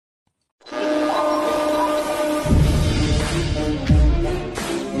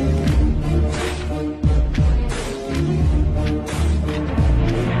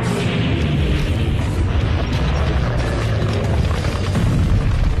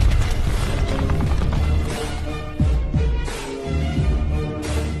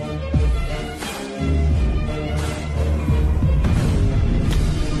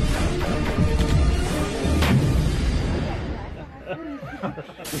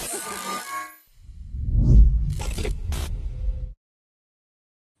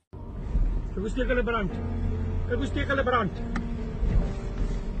Kijk hoe stekelen brandt. Kijk hoe stekelen brandt.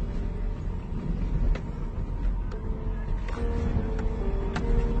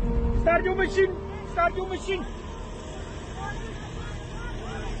 Start your machine. Start your machine.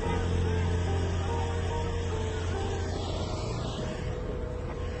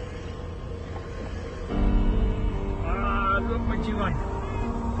 Loop met Jivan.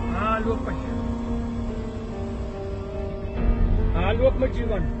 Loop met. Loop met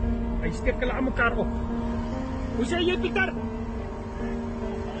Jivan. Hy steek hulle aan mekaar op. Hoe sê jy, Pieter?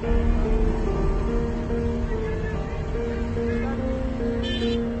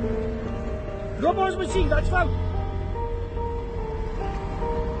 Loop ons masjien, dat's fout.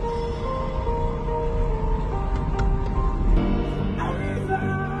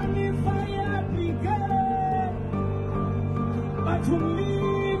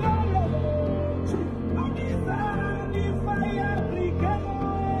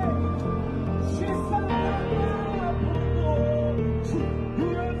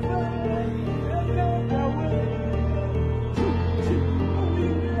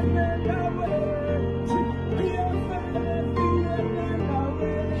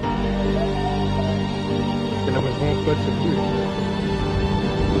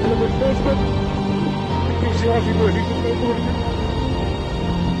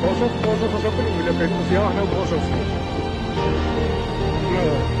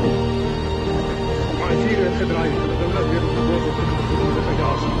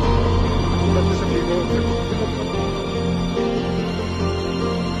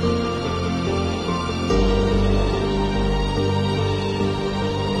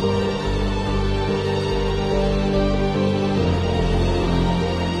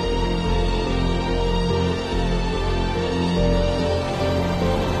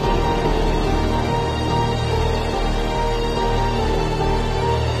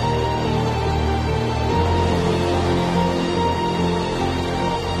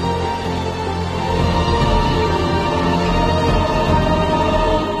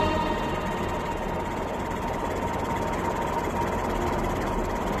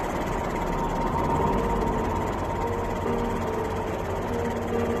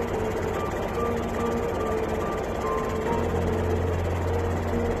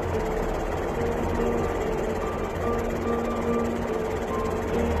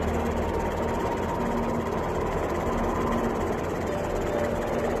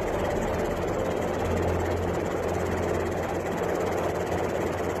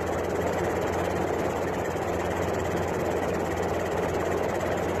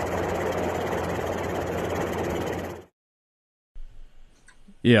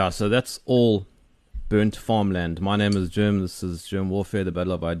 Yeah, so that's all burnt farmland. My name is Jim. This is Germ Warfare, the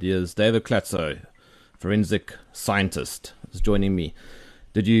Battle of Ideas. David Klatzo, forensic scientist, is joining me.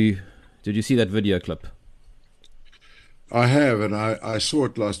 Did you see that video clip? I have, and I saw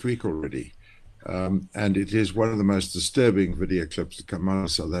it last week already. And it is one of the most disturbing video clips that come out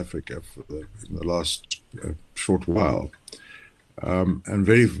of South Africa in the last short while. And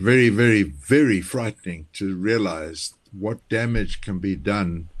very, very, very, very frightening to realize what damage can be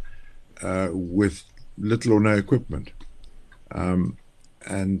done with little or no equipment.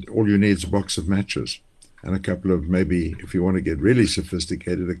 And all you need is a box of matches and a couple of, maybe, if you want to get really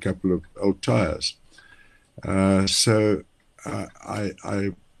sophisticated, a couple of old tires. So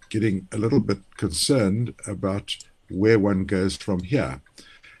I'm getting a little bit concerned about where one goes from here.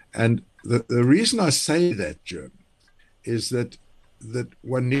 And the reason I say that, Jim, is that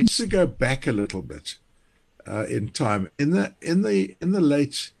one needs to go back a little bit in time. In the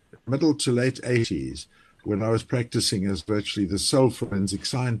middle to late 80s, when I was practicing as virtually the sole forensic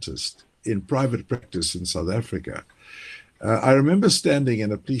scientist in private practice in South Africa, I remember standing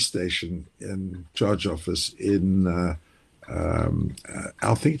in a police station in charge office in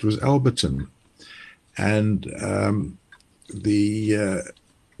I think it was Alberton, and the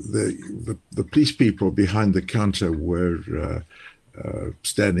police people behind the counter were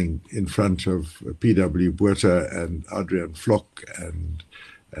standing in front of P.W. Botha and Adrian Flock and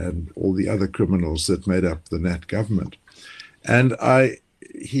all the other criminals that made up the Nat government. And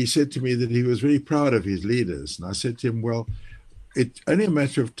he said to me that he was very proud of his leaders. And I said to him, well, it's only a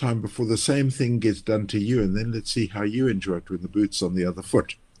matter of time before the same thing gets done to you, and then let's see how you enjoy it when the boot's on the other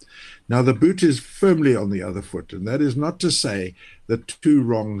foot. Now, the boot is firmly on the other foot, and that is not to say that two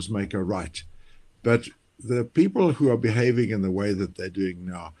wrongs make a right. But the people who are behaving in the way that they're doing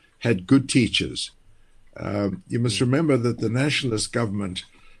now had good teachers. You must remember that the nationalist government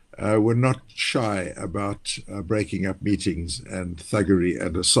were not shy about breaking up meetings and thuggery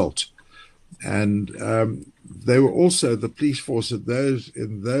and assault. And they were also, the police force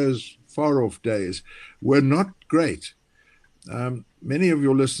in those far off days were not great. Many of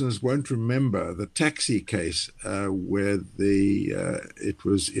your listeners won't remember the taxi case where it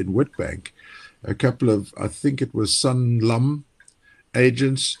was in Witbank. A couple of, I think it was Sanlam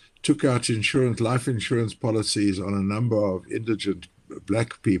agents took out life insurance policies on a number of indigent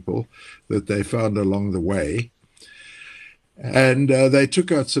black people that they found along the way. And they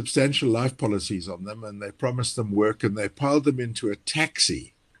took out substantial life policies on them, and they promised them work, and they piled them into a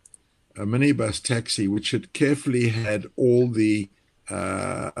taxi, a minibus taxi, which had carefully had all the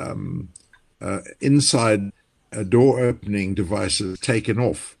inside door opening devices taken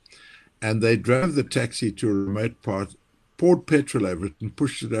off. And they drove the taxi to a remote part, poured petrol over it, and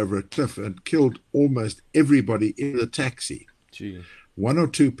pushed it over a cliff and killed almost everybody in the taxi. Gee. 1 or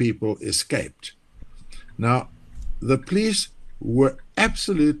 2 people escaped. Now, the police were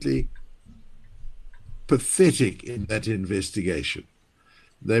absolutely pathetic in that investigation.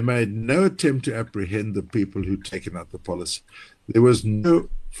 They made no attempt to apprehend the people who'd taken out the policy. There was no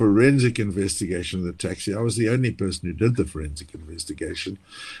forensic investigation of the taxi. I was the only person who did the forensic investigation.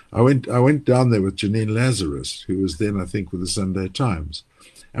 I went down there with Janine Lazarus, who was then, I think, with the Sunday Times.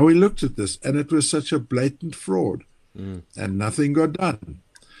 And we looked at this, and it was such a blatant fraud, and nothing got done.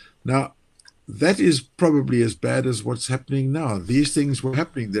 Now, that is probably as bad as what's happening now. These things were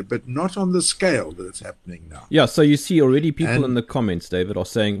happening there, but not on the scale that it's happening now. Yeah, so you see already people in the comments, David, are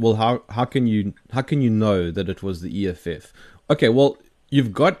saying, well, how can you know that it was the EFF? Okay, well,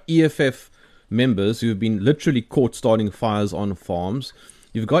 you've got EFF members who have been literally caught starting fires on farms.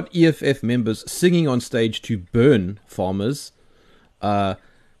 You've got EFF members singing on stage to burn farmers. And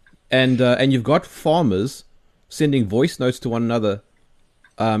you've got farmers sending voice notes to one another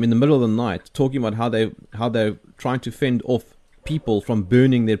in the middle of the night, talking about how they're trying to fend off people from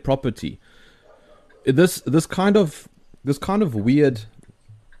burning their property. This kind of weird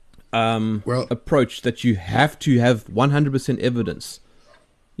approach that you have to have 100% evidence.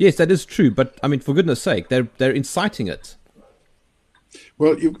 Yes, that is true, but I mean, for goodness sake, they're inciting it.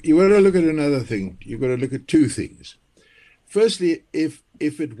 Well, you got to look at another thing. You've got to look at 2 things. Firstly, if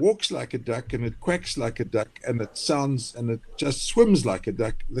it walks like a duck and it quacks like a duck and it sounds and it just swims like a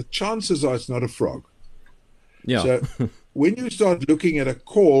duck, the chances are it's not a frog. Yeah. So when you start looking at a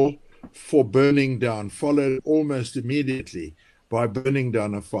call for burning down, followed almost immediately by burning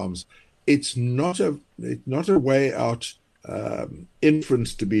down of farms, it's not a way out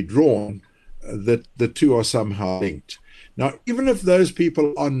inference to be drawn that the 2 are somehow linked. Now, even if those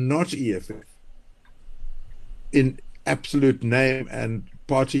people are not EFF in absolute name and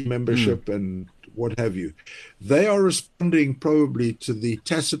party membership and what have you, they are responding probably to the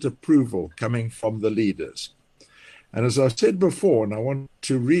tacit approval coming from the leaders. And as I've said before, and I want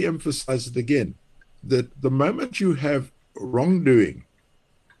to re-emphasize it again, that the moment you have wrongdoing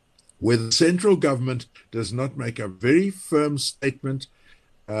where the central government does not make a very firm statement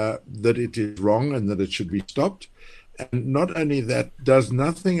that it is wrong and that it should be stopped, and not only that, does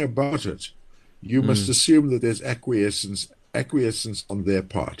nothing about it, you must assume that there's acquiescence on their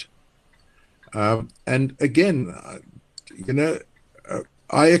part. And again,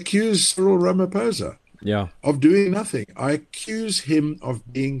 I accuse Cyril Ramaphosa of doing nothing. I accuse him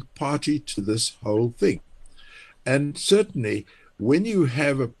of being party to this whole thing. And certainly, when you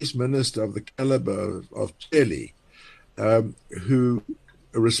have a peace minister of the caliber of Chelly, who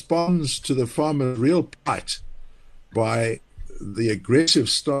responds to the farmer's real plight by the aggressive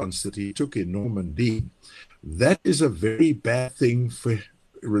stance that he took in Normandy, that is a very bad thing for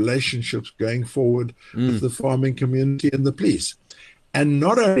relationships going forward with the farming community and the police. And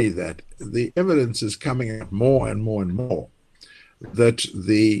not only that, the evidence is coming out more and more and more that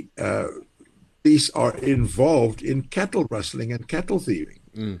the police are involved in cattle rustling and cattle thieving.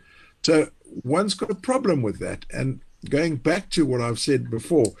 So one's got a problem with that. And going back to what I've said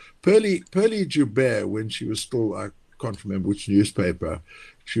before, Pearlie Joubert, when she was still, I can't remember which newspaper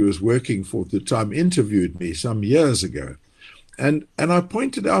she was working for at the time, interviewed me some years ago. And I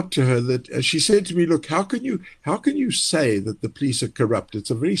pointed out to her that she said to me, look, how can you say that the police are corrupt?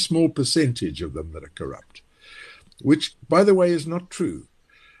 It's a very small percentage of them that are corrupt, which, by the way, is not true.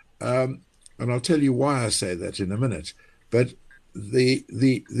 And I'll tell you why I say that in a minute. But the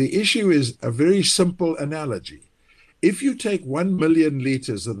issue is a very simple analogy. If you take 1 million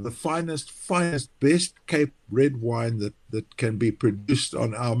liters of the finest, best Cape red wine that can be produced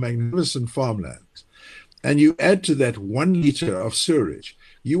on our magnificent farmlands, and you add to that 1 liter of sewage,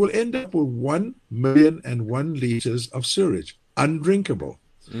 you will end up with 1,000,001 liters of sewage, undrinkable.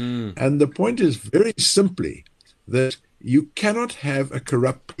 And the point is very simply that you cannot have a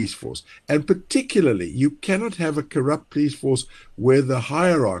corrupt police force. And particularly, you cannot have a corrupt police force where the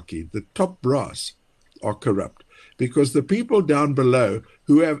hierarchy, the top brass, are corrupt. Because the people down below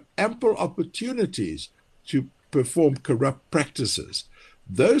who have ample opportunities to perform corrupt practices,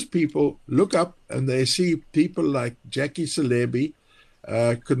 those people look up and they see people like Jackie Salebi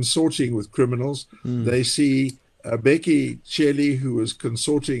consorting with criminals. They see Becky Shelley, who was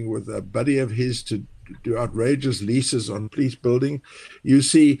consorting with a buddy of his to do outrageous leases on police building. You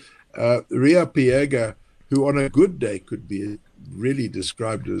see Ria Piega, who on a good day could be really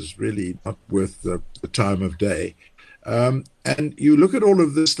described as really not worth the time of day. And you look at all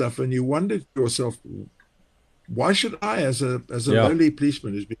of this stuff and you wonder to yourself, why should I, as a lowly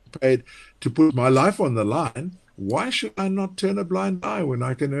policeman who's being paid to put my life on the line, why should I not turn a blind eye when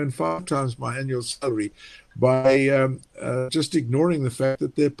I can earn 5 times my annual salary by just ignoring the fact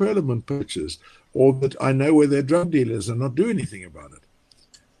that they're parliament poachers, or that I know where they're drug dealers and not do anything about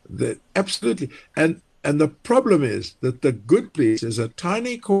it? Absolutely. And the problem is that the good police is a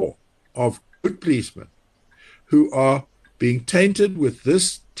tiny core of good policemen who are being tainted with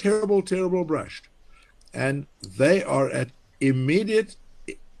this terrible, terrible brush. And they are at immediate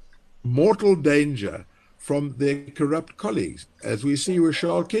mortal danger from their corrupt colleagues, as we see with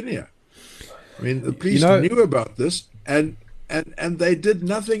Charles Kenya. I mean, the police knew about this, and they did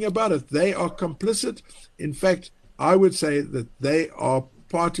nothing about it. They are complicit. In fact, I would say that they are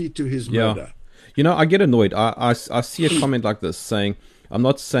party to his murder. I get annoyed. I see a comment like this saying, I'm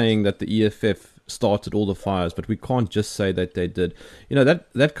not saying that the EFF started all the fires, but we can't just say that they did.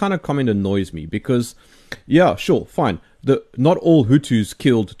 That kind of comment annoys me because, yeah, sure, fine. Not all Hutus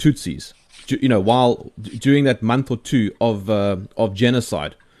killed Tutsis. While during that month or two of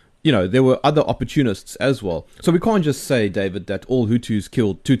genocide, there were other opportunists as well. So we can't just say, David, that all Hutus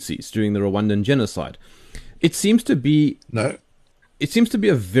killed Tutsis during the Rwandan genocide. It seems to be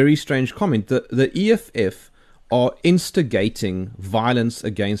a very strange comment. The EFF are instigating violence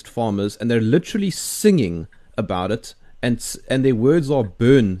against farmers, and they're literally singing about it, and their words are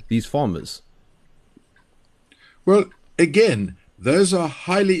burn these farmers. Well, again, those are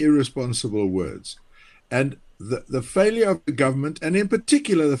highly irresponsible words. And the failure of the government, and in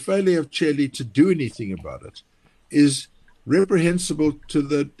particular the failure of Shelley to do anything about it, is reprehensible to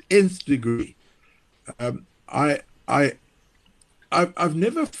the nth degree. I've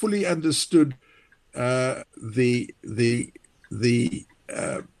never fully understood the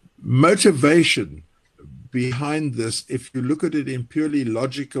motivation behind this if you look at it in purely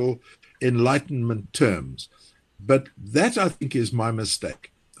logical Enlightenment terms. But that, I think, is my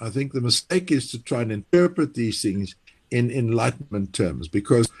mistake. I think the mistake is to try and interpret these things in Enlightenment terms,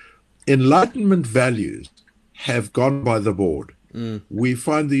 because Enlightenment values have gone by the board. We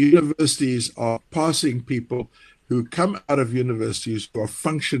find the universities are passing people who come out of universities who are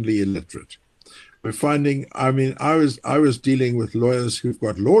functionally illiterate. We're finding, I was dealing with lawyers who've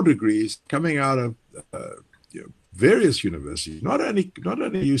got law degrees coming out of various universities, not only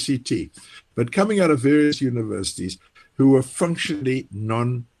UCT, but coming out of various universities who were functionally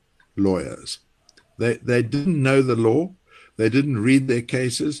non-lawyers. They didn't know the law. They didn't read their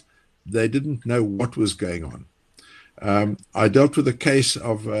cases. They didn't know what was going on. I dealt with a case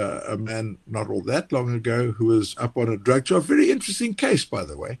of a man not all that long ago who was up on a drug charge. Very interesting case, by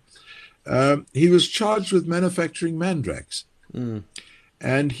the way. He was charged with manufacturing mandrax.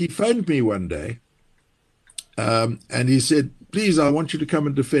 And he phoned me one day and he said, please, I want you to come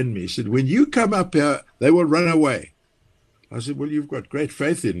and defend me. He said, when you come up here, they will run away. I said, well, you've got great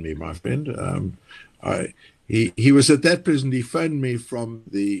faith in me, my friend. He was at that prison. He phoned me from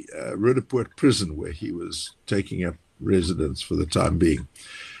the Roodepoort prison where he was taking up residence for the time being.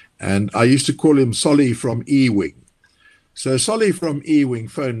 And I used to call him Solly from E-Wing. So Solly from E-Wing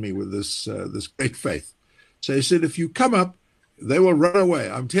phoned me with this great faith. So he said, if you come up, they will run away,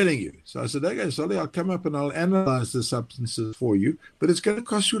 I'm telling you. So I said, okay, Solly, I'll come up and I'll analyze the substances for you, but it's going to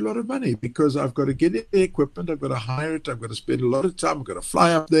cost you a lot of money because I've got to get the equipment, I've got to hire it, I've got to spend a lot of time, I've got to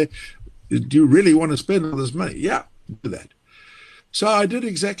fly up there. Do you really want to spend all this money? Yeah, do that. So I did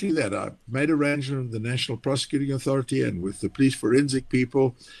exactly that. I made arrangement with the National Prosecuting Authority and with the police forensic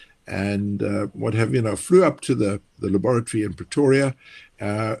people and what have you. I flew up to the laboratory in Pretoria,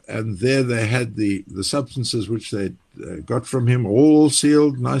 and there they had the substances which they got from him, all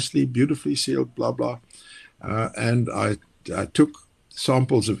sealed, nicely, beautifully sealed, blah, blah. And I took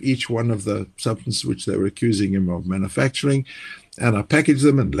samples of each one of the substances which they were accusing him of manufacturing, and I packaged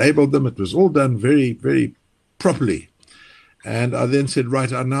them and labeled them. It was all done very, very properly. And I then said,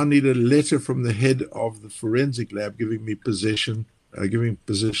 right, I now need a letter from the head of the forensic lab giving me possession giving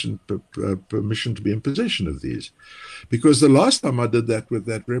permission to be in possession of these. Because the last time I did that with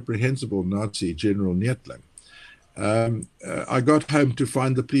that reprehensible Nazi General Nietling, I got home to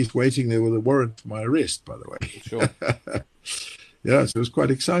find the police waiting there with a warrant for my arrest, by the way. Sure. Yeah, so it was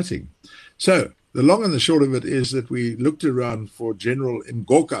quite exciting. So the long and the short of it is that we looked around for General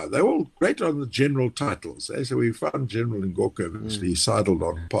Ngoka. They were all great on the general titles. So we found General Ngoka eventually sidled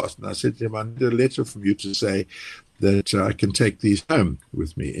on past. And I said to him, I need a letter from you to say that I can take these home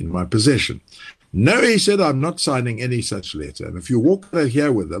with me in my possession. No, he said, I'm not signing any such letter. And if you walk out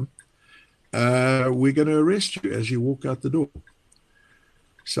here with them, we're going to arrest you as you walk out the door.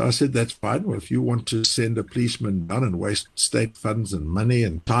 So I said, that's fine. Well, if you want to send a policeman down and waste state funds and money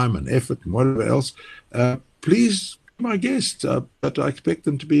and time and effort and whatever else, please be my guest. But I expect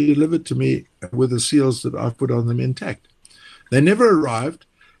them to be delivered to me with the seals that I've put on them intact. They never arrived.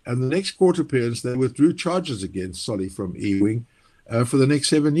 And the next court appearance, they withdrew charges against Solly from E-Wing for the next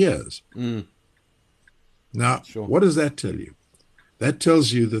 7 years. Now, What does that tell you? That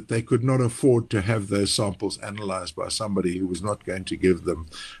tells you that they could not afford to have those samples analyzed by somebody who was not going to give them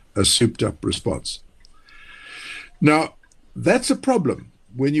a souped-up response. Now, that's a problem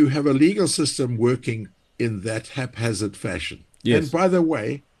when you have a legal system working in that haphazard fashion. Yes. And by the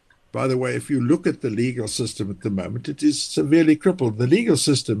way, if you look at the legal system at the moment, it is severely crippled. The legal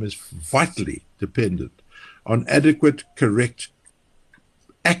system is vitally dependent on adequate, correct,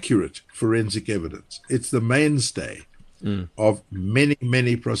 accurate forensic evidence. It's the mainstay of many,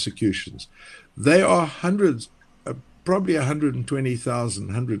 many prosecutions. They are hundreds, probably 120,000,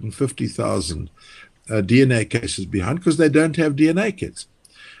 150,000 DNA cases behind because they don't have DNA kits.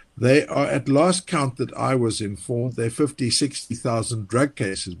 They are, at last count that I was informed, they're 50, 60,000 drug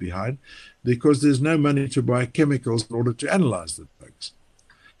cases behind because there's no money to buy chemicals in order to analyze the drugs.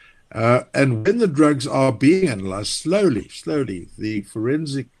 And when the drugs are being analyzed, slowly, the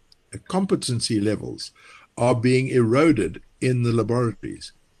forensic competency levels are being eroded in the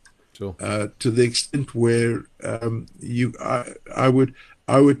laboratories. Sure. To the extent where I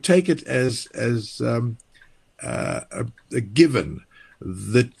would take it as a given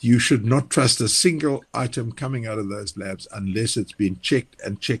that you should not trust a single item coming out of those labs unless it's been checked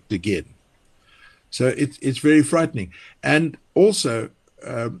and checked again. So it's very frightening. And also,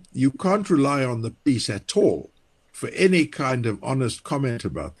 you can't rely on the police at all for any kind of honest comment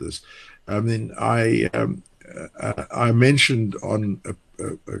about this. I mean, I mentioned on a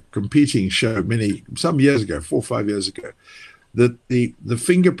competing show some years ago, 4 or 5 years ago, that the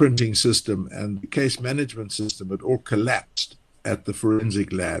fingerprinting system and the case management system had all collapsed at the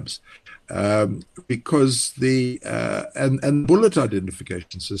forensic labs because and bullet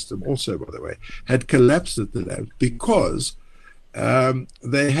identification system also, by the way, had collapsed at the lab because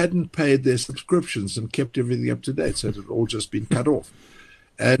they hadn't paid their subscriptions and kept everything up to date, so it had all just been cut off.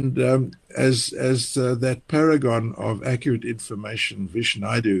 And as that paragon of accurate information, Vish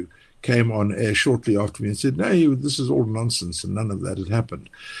Naidu, came on air shortly after me and said, no, this is all nonsense and none of that had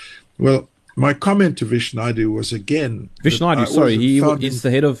happened. Well, my comment to Vish Naidu was again... Vish Naidu, sorry, he's the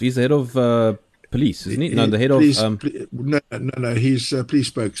head of police, isn't he? No, the head of... No, he's police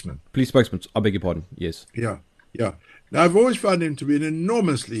spokesman. Police spokesman, I beg your pardon, yes. Yeah. Now, I've always found him to be an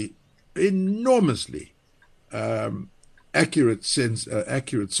enormously accurate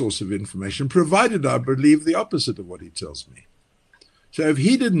source of information, provided I believe the opposite of what he tells me. So if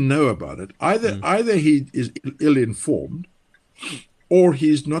he didn't know about it, either he is ill-informed or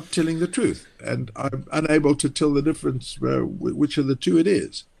he's not telling the truth. And I'm unable to tell the difference which of the two it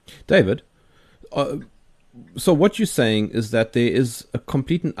is. David, so what you're saying is that there is a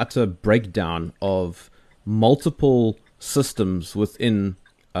complete and utter breakdown of multiple systems within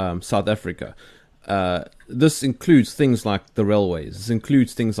South Africa. This includes things like the railways. This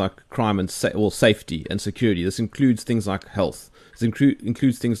includes things like crime and safety and security. This includes things like health. This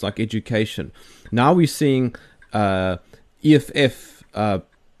includes things like education. Now we're seeing EFF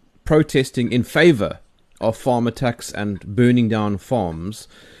protesting in favor of farm attacks and burning down farms.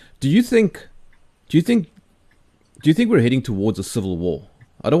 Do you think we're heading towards a civil war?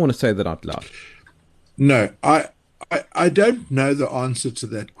 I don't want to say that out loud. No, I don't know the answer to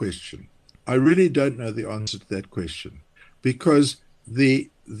that question. I really don't know the answer to that question because the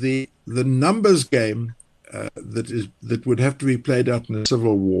numbers game that would have to be played out in a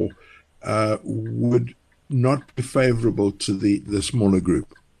civil war would not be favorable to the smaller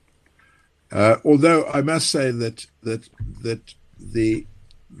group. Although I must say that the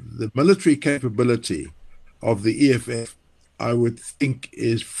military capability of the EFF, I would think,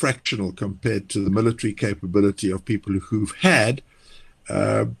 is fractional compared to the military capability of people who've had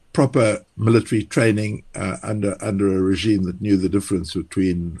proper military training under a regime that knew the difference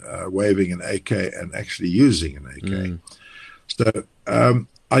between waving an AK and actually using an AK. So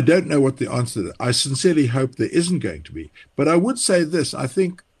I don't know what the answer is. I sincerely hope there isn't going to be. But I would say this. I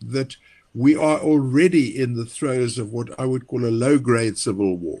think that we are already in the throes of what I would call a low-grade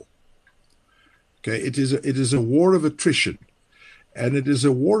civil war. Okay, it is a war of attrition. And it is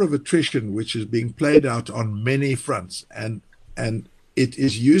a war of attrition which is being played out on many fronts. And it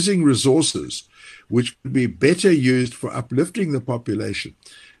is using resources which would be better used for uplifting the population.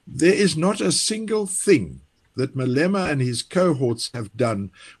 There is not a single thing that Malema and his cohorts have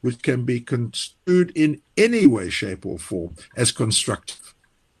done which can be construed in any way, shape, or form as constructive.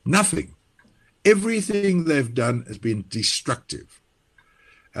 Nothing. Everything they've done has been destructive.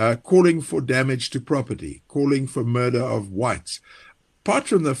 Calling for damage to property, calling for murder of whites, apart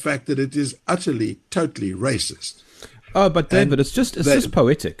from the fact that it is utterly, totally racist. Oh, but David, it's just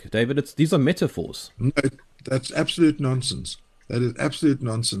poetic, David. These are metaphors. No, that's absolute nonsense. That is absolute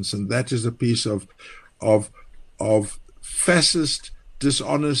nonsense, and that is a piece of fascist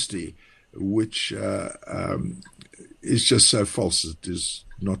dishonesty, which is just so false it is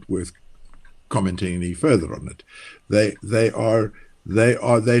not worth commenting any further on it. They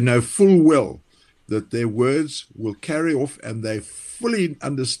know full well that their words will carry off, and they fully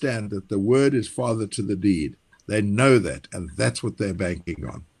understand that the word is father to the deed. They know that, and that's what they're banking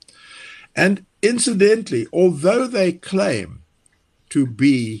on. And incidentally, although they claim to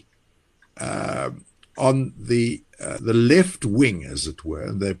be on the left wing, as it were,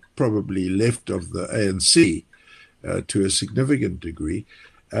 and they're probably left of the ANC to a significant degree,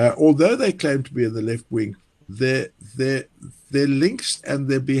 although they claim to be in the left wing, their links and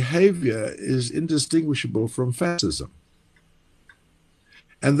their behavior is indistinguishable from fascism.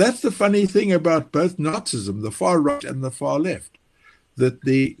 And that's the funny thing about both Nazism, the far right and the far left, that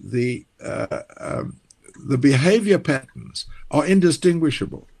the behavior patterns are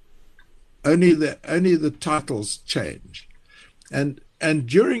indistinguishable. Only the titles change. And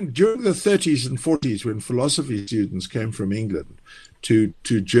during the 30s and 40s, when philosophy students came from England to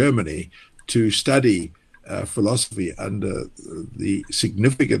Germany to study philosophy under the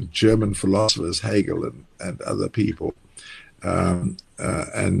significant German philosophers Hegel and other people,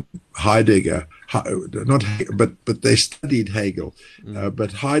 and Heidegger, but they studied Hegel.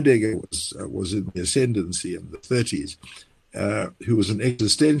 But Heidegger was in the ascendancy in the 30s, who was an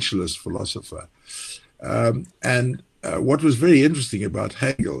existentialist philosopher. And what was very interesting about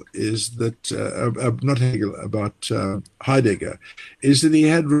Hegel is that, not Hegel, about Heidegger, is that he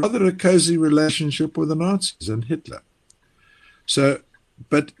had rather a cozy relationship with the Nazis and Hitler. So,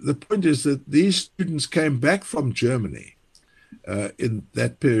 but the point is that these students came back from Germany in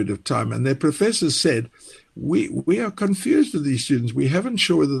that period of time, and their professors said, we are confused with these students. We haven't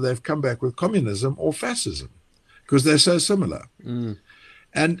sure whether they've come back with communism or fascism, because they're so similar.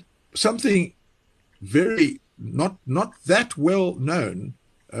 And something very not that well known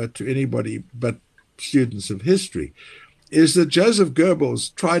to anybody but students of history is that Joseph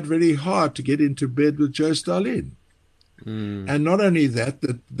Goebbels tried very hard to get into bed with Joe Stalin. And not only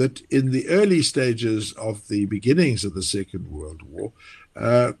that in the early stages of the beginnings of the Second World War,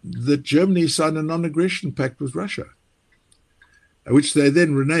 that Germany signed a non-aggression pact with Russia, which they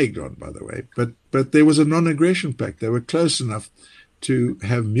then reneged on, by the way. But there was a non-aggression pact. They were close enough to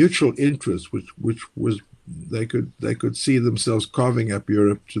have mutual interests, which was they could see themselves carving up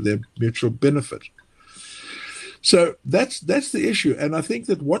Europe to their mutual benefit. So that's the issue. And I think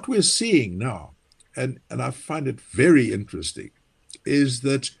that what we're seeing now, and I find it very interesting, is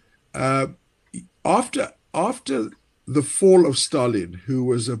that after the fall of Stalin, who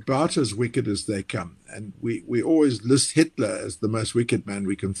was about as wicked as they come, and we always list Hitler as the most wicked man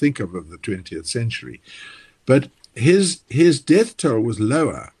we can think of the 20th century, but his death toll was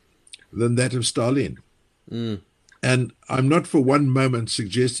lower than that of Stalin. And I'm not for one moment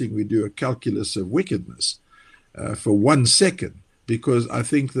suggesting we do a calculus of wickedness for 1 second, because I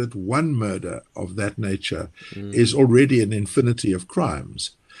think that one murder of that nature is already an infinity of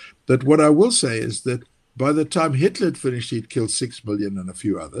crimes. But what I will say is that by the time Hitler had finished, he'd killed 6 million and a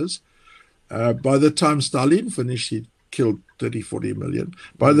few others. By the time Stalin finished, he'd killed 30, 40 million.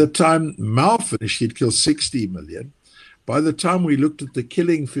 By the time Mao finished, he'd killed 60 million. By the time we looked at the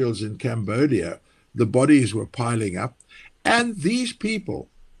killing fields in Cambodia, the bodies were piling up. And these people,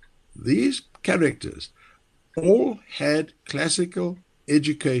 these characters, all had classical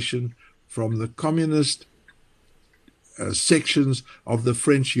education from the communist sections of the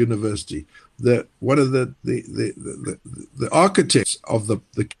French university. One of the architects of the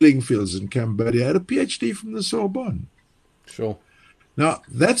killing fields in Cambodia had a PhD from the Sorbonne. Sure. Now,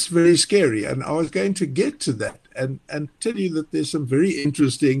 that's very scary. And I was going to get to that and tell you that there's some very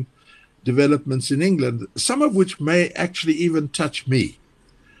interesting developments in England, some of which may actually even touch me.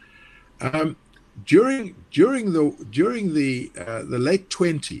 During the late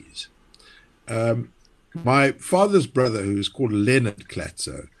 20s, my father's brother, who was called Leonard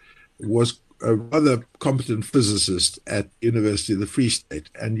Klatzo, was a rather competent physicist at University of the Free State.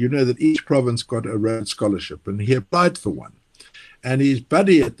 And you know that each province got a Rhodes Scholarship, and he applied for one. And his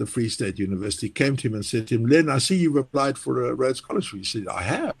buddy at the Free State University came to him and said to him, Len, I see you've applied for a Rhodes Scholarship. He said, I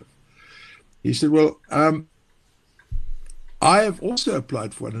have. He said, well, I have also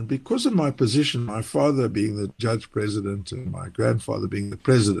applied for one. And because of my position, my father being the judge president and my grandfather being the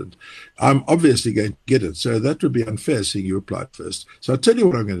president, I'm obviously going to get it. So that would be unfair seeing you applied first. So I'll tell you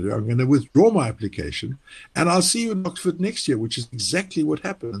what I'm going to do. I'm going to withdraw my application and I'll see you in Oxford next year, which is exactly what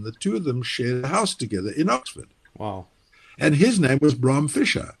happened. And the two of them shared a house together in Oxford. Wow. And his name was Bram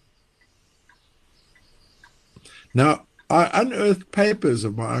Fischer. Now, I unearthed papers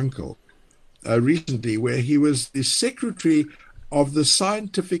of my uncle recently where he was the secretary of the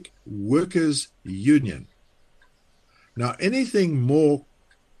Scientific Workers Union. Now, anything more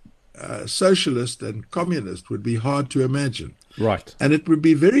socialist and communist would be hard to imagine. Right. And it would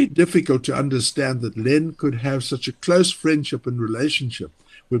be very difficult to understand that Len could have such a close friendship and relationship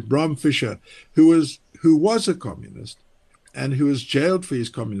with Bram Fischer, who was a communist and who was jailed for his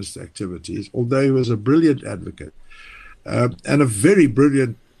communist activities, although he was a brilliant advocate and a very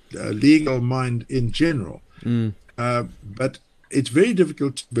brilliant legal mind in general. But it's very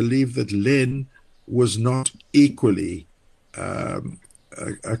difficult to believe that Len was not equally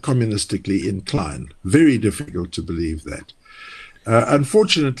communistically inclined. Very difficult to believe that.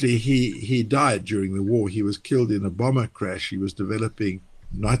 Unfortunately, he died during the war. He was killed in a bomber crash. He was developing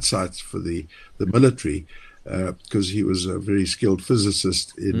night sights for the military because he was a very skilled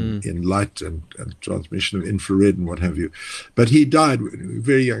physicist in light and transmission of infrared and what have you. But he died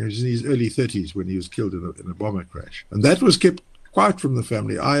very young. He was in his early 30s when he was killed in a bomber crash. And that was kept quiet from the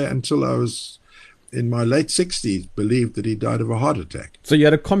family. Until I was in my late 60s, believed that he died of a heart attack. So you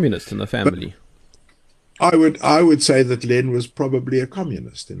had a communist in the family? But I would say that Len was probably a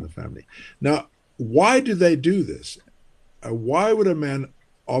communist in the family. Now, why do they do this? Why would a man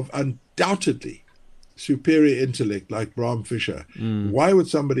of undoubtedly superior intellect like Bram Fischer, why would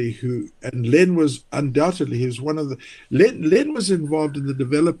somebody and Len was undoubtedly, he was one of the, Len was involved in the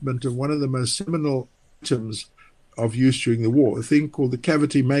development of one of the most seminal items of use during the war, a thing called the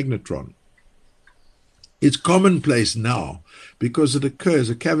cavity magnetron. It's commonplace now because a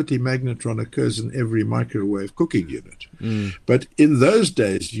cavity magnetron occurs in every microwave cooking unit. But in those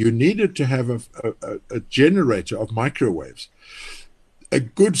days, you needed to have a generator of microwaves, a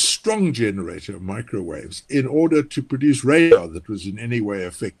good, strong generator of microwaves in order to produce radar that was in any way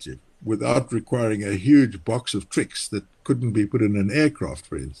effective without requiring a huge box of tricks that couldn't be put in an aircraft,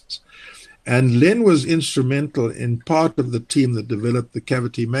 for instance. And Len was instrumental in part of the team that developed the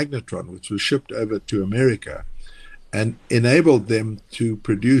cavity magnetron, which was shipped over to America and enabled them to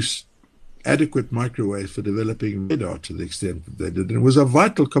produce adequate microwaves for developing radar to the extent that they did. And it was a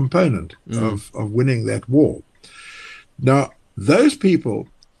vital component of winning that war. Now, those people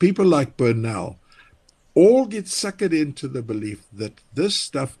like Bernal, all get suckered into the belief that this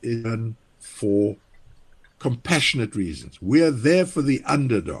stuff is done for compassionate reasons. We are there for the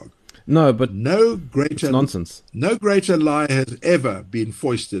underdog. No, but it's nonsense. No greater lie has ever been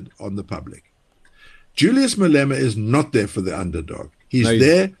foisted on the public. Julius Malema is not there for the underdog. He's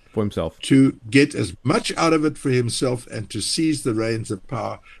there for himself to get as much out of it for himself and to seize the reins of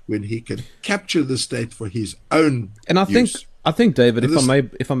power when he can capture the state for his own And I use. think, David,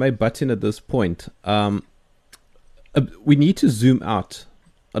 if I may butt in at this point, we need to zoom out.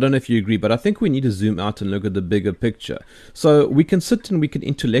 I don't know if you agree, but I think we need to zoom out and look at the bigger picture. So we can sit and we can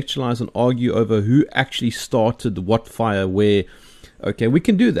intellectualize and argue over who actually started what fire where. Okay, we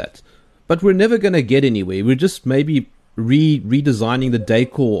can do that. But we're never going to get anywhere. We're just maybe redesigning the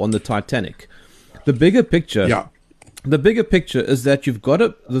decor on the Titanic. The bigger picture... Yeah. The bigger picture is that you've got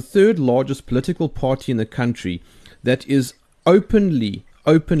the third largest political party in the country that is openly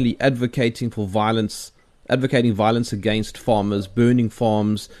advocating for violence, advocating violence against farmers, burning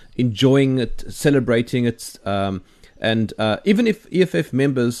farms, enjoying it, celebrating it, and even if EFF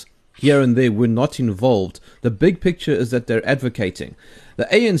members here and there were not involved, the big picture is that they're advocating. The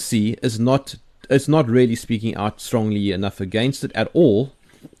ANC is not really speaking out strongly enough against it at all,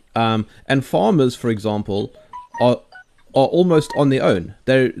 and farmers, for example, are almost on their own.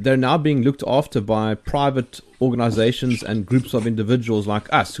 They're now being looked after by private organizations and groups of individuals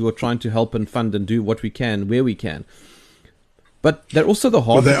like us who are trying to help and fund and do what we can where we can. But they're also the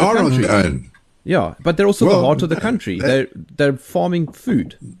Well, heart they of the are on country. their own. Yeah, but they're also the Well, heart of the country. They're farming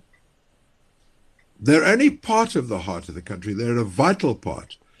food. They're only part of the heart of the country. They're a vital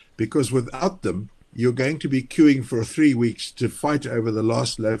part, because without them, you're going to be queuing for 3 weeks to fight over the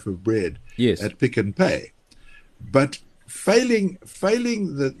last loaf of bread Yes. at Pick and Pay. But failing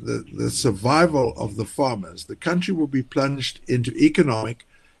the survival of the farmers, the country will be plunged into economic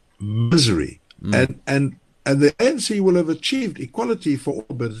misery. And the ANC will have achieved equality for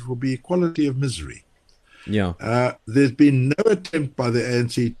all, but it will be equality of misery. Yeah. There's been no attempt by the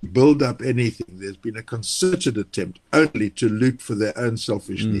ANC to build up anything. There's been a concerted attempt only to loot for their own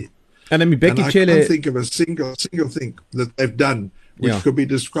selfish need. And I mean, Becky And I Cele, can't think of a single thing that they've done which Yeah. could be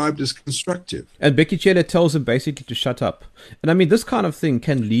described as constructive. and Becky Cele tells him basically to shut up. And I mean, this kind of thing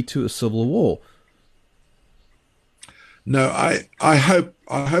can lead to a civil war. No, I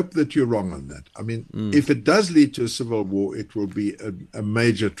hope that you're wrong on that. I mean, if it does lead to a civil war, it will be a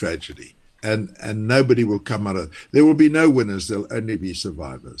major tragedy, and nobody will come out of it. There will be no winners. There'll only be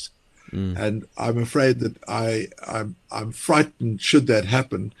survivors. And I'm afraid that I'm frightened. Should that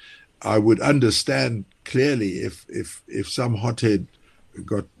happen, I would understand clearly if some hothead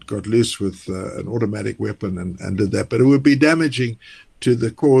got loose with an automatic weapon and did that, but it would be damaging to the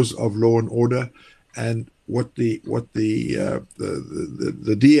cause of law and order. And what the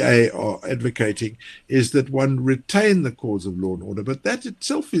DA are advocating is that one retain the cause of law and order, but that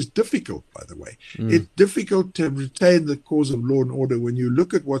itself is difficult, by the way. It's difficult to retain the cause of law and order when you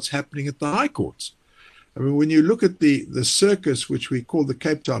look at what's happening at the high courts. I mean, when you look at the circus, which we call the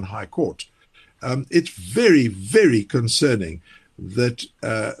Cape Town High Court, it's very, very concerning that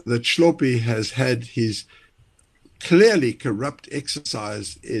Hlophe has had his clearly corrupt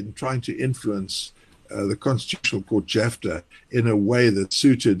exercise in trying to influence the Constitutional Court, JAFTA, in a way that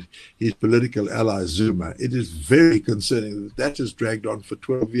suited his political ally Zuma. It is very concerning that that has dragged on for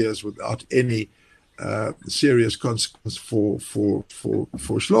 12 years without any serious consequence for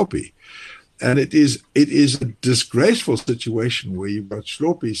Hlophe. And it is a disgraceful situation where you've got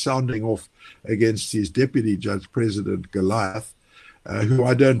Hlophe sounding off against his deputy judge, President Goliath, who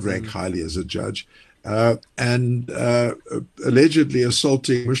I don't rank highly as a judge, and allegedly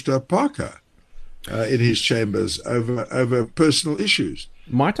assaulting Mushta Parker in his chambers over personal issues.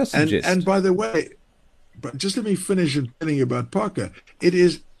 Might I suggest? And by the way, but just let me finish in telling you about Parker. It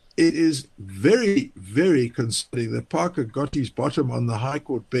is very, very concerning that Parker got his bottom on the High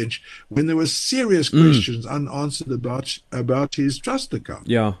Court bench when there were serious questions unanswered about his trust account.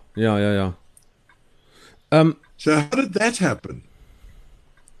 Yeah. So how did that happen?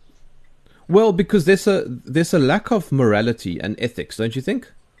 Well, because there's a lack of morality and ethics, don't you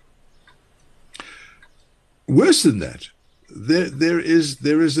think? Worse than that, there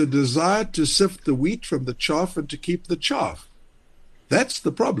is a desire to sift the wheat from the chaff and to keep the chaff. That's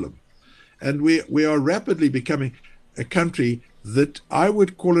the problem. And we are rapidly becoming a country that I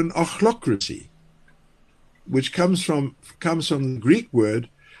would call an ochlocracy, which comes from the Greek word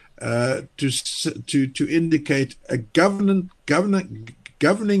to indicate a governing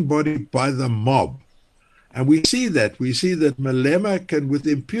body by the mob. And we see that Malema can with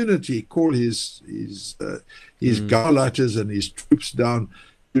impunity call his Gauleiters and his troops down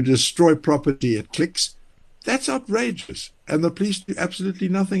to destroy property at clicks. That's outrageous, and the police do absolutely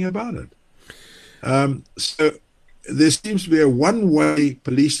nothing about it. So there seems to be a one-way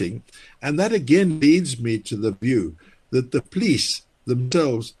policing, and that again leads me to the view that the police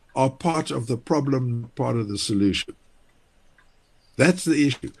themselves are part of the problem, part of the solution. That's the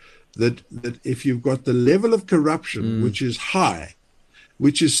issue. That if you've got the level of corruption, which is high,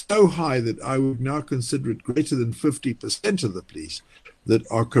 which is so high that I would now consider it greater than 50% of the police that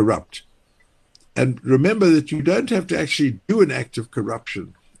are corrupt. And remember that you don't have to actually do an act of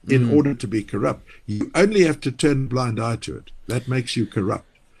corruption in order to be corrupt. You only have to turn a blind eye to it. That makes you corrupt.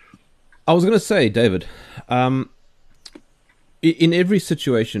 I was going to say, David, in every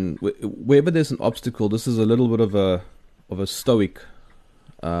situation, wherever there's an obstacle, this is a little bit of a stoic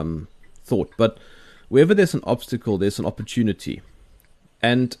thought, but wherever there's an obstacle, there's an opportunity,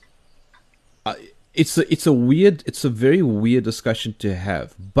 and it's a very weird discussion to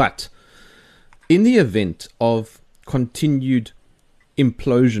have. But in the event of continued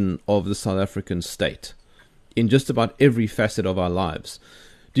implosion of the South African state in just about every facet of our lives,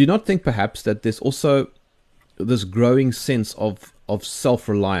 do you not think perhaps that there's also this growing sense of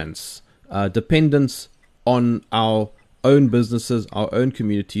self-reliance, dependence on our own businesses, our own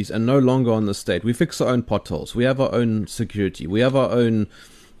communities, and no longer on the state? We fix our own potholes. We have our own security. We have our own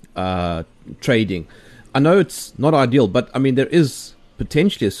trading. I know it's not ideal, but I mean, there is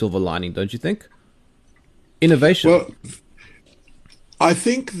potentially a silver lining, don't you think? Innovation. Well, I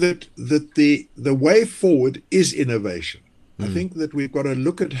think that the way forward is innovation. I think that we've got to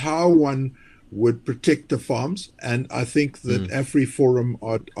look at how one would protect the farms, and I think that AfriForum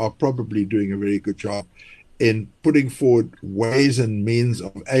are probably doing a very good job in putting forward ways and means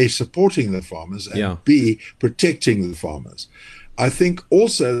of A, supporting the farmers, and B, protecting the farmers. I think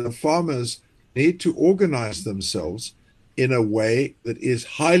also the farmers need to organize themselves in a way that is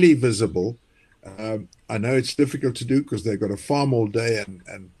highly visible. I know it's difficult to do because they've got to farm all day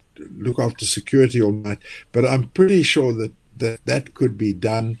and look after security all night, but I'm pretty sure that could be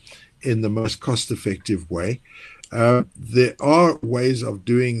done in the most cost-effective way. There are ways of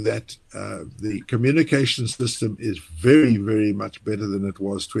doing that. The communication system is very, very much better than it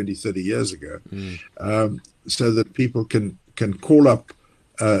was 20, 30 years ago, so that people can call up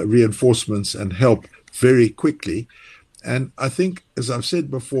reinforcements and help very quickly. And I think, as I've said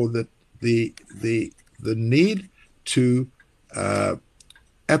before, that the need to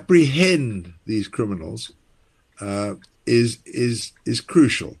apprehend these criminals is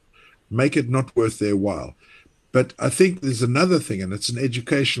crucial. Make it not worth their while. But I think there's another thing, and it's an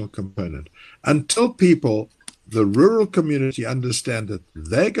educational component. Until people, the rural community, understand that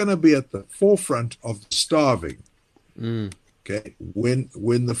they're going to be at the forefront of starving, okay,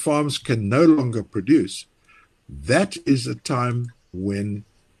 when the farms can no longer produce, that is a time when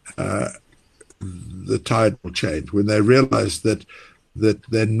the tide will change, when they realize that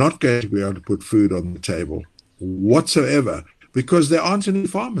they're not going to be able to put food on the table whatsoever because there aren't any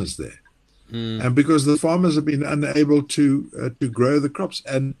farmers there. And because the farmers have been unable to grow the crops,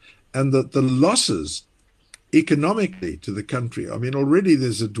 and the losses economically to the country. I mean, already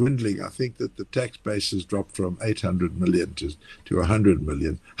there's a dwindling. I think that the tax base has dropped from 800 million to 100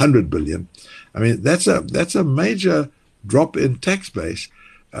 billion. I mean, that's a major drop in tax base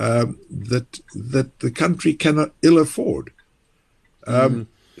that the country cannot ill afford.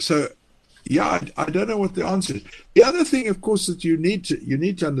 So. Yeah, I don't know what the answer is. The other thing, of course, that you need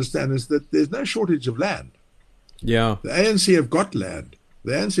to understand is that there's no shortage of land. Yeah, the ANC have got land.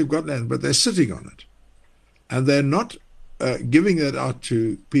 But they're sitting on it, and they're not giving it out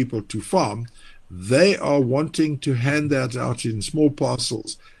to people to farm. They are wanting to hand that out in small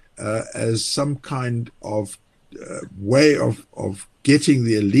parcels as some kind of way of getting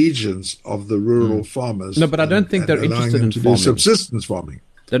the allegiance of the rural farmers. No, but I don't think they're interested in to farming. do subsistence farming.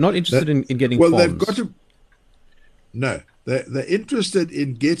 They're not interested in getting farms. They've got to. No, they're interested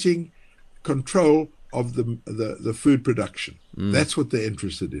in getting control of the food production. That's what they're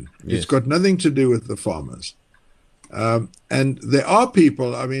interested in. Yes. It's got nothing to do with the farmers. And there are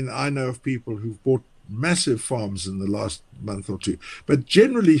people, I mean, I know of people who've bought massive farms in the last month or two. But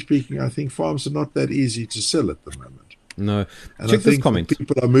generally speaking, I think farms are not that easy to sell at the moment. No. And Check I think this comment.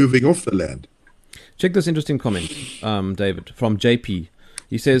 People are moving off the land. Check this interesting comment, David, from JP.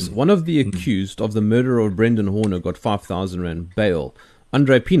 He says, one of the accused of the murder of Brendan Horner got 5,000 Rand bail.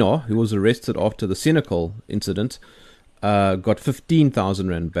 Andre Pienaar, who was arrested after the Senekal incident, got 15,000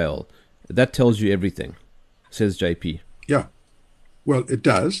 Rand bail. That tells you everything, says JP. Yeah, well, it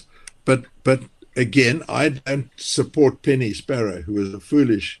does. But again, I don't support Penny Sparrow, who was a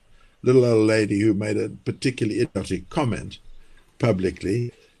foolish little old lady who made a particularly idiotic comment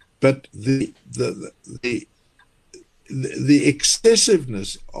publicly. But the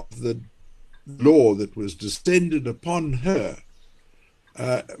excessiveness of the law that was descended upon her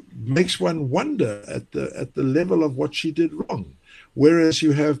makes one wonder at the level of what she did wrong. Whereas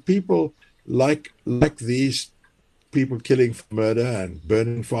you have people like these people killing for murder and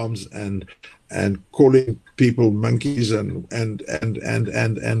burning farms and calling people monkeys and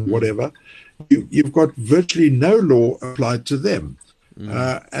whatever, you've got virtually no law applied to them.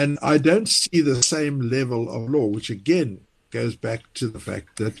 And I don't see the same level of law, which again goes back to the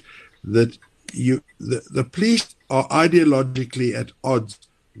fact that the police are ideologically at odds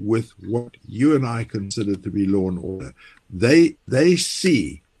with what you and I consider to be law and order. They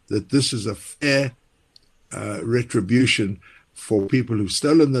see that this is a fair retribution for people who've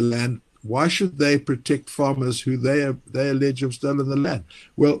stolen the land. Why should they protect farmers who they allege have stolen the land?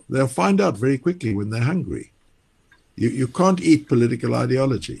 Well, they'll find out very quickly when they're hungry. You can't eat political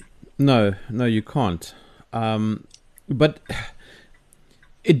ideology. No, you can't. But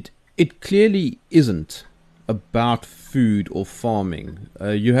it clearly isn't about food or farming.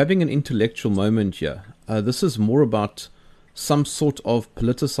 You're having an intellectual moment here. This is more about some sort of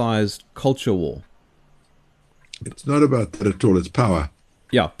politicized culture war. It's not about that at all. It's power.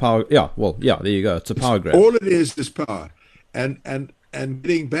 Yeah, power. Yeah, well, yeah. There you go. It's a power grab. All it is power, and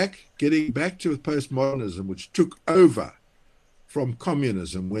getting back to postmodernism, which took over from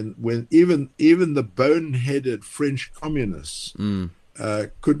communism, when even the boneheaded French communists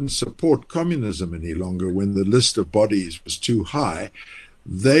couldn't support communism any longer, when the list of bodies was too high,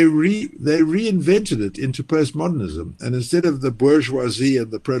 they reinvented it into postmodernism. And instead of the bourgeoisie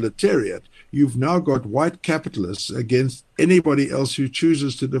and the proletariat, you've now got white capitalists against anybody else who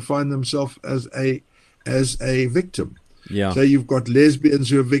chooses to define themselves as a victim. Yeah. So you've got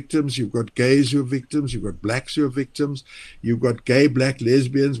lesbians who are victims, you've got gays who are victims, you've got blacks who are victims, you've got gay black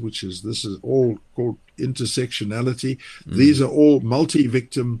lesbians, this is all called intersectionality. These are all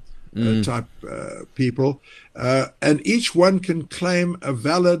multi-victim type people, and each one can claim a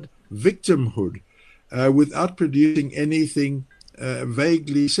valid victimhood without producing anything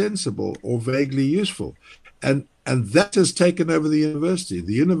vaguely sensible or vaguely useful, and that has taken over the university.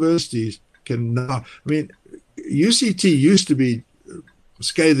 The universities can now, UCT used to be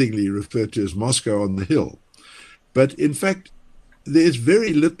scathingly referred to as Moscow on the Hill, but in fact there's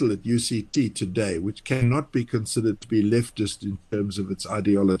very little at UCT today which cannot be considered to be leftist in terms of its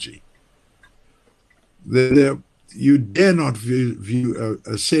ideology. You dare not view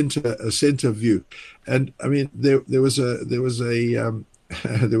a center view, and there was a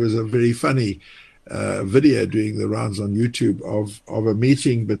very funny video doing the rounds on YouTube of a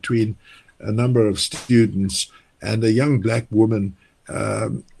meeting between a number of students, and a young black woman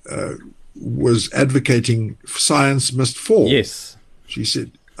was advocating science must fall. Yes. She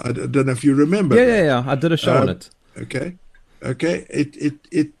said, I don't know if you remember. Yeah. I did a show on it. Okay.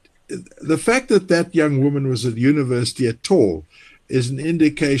 The fact that young woman was at university at all is an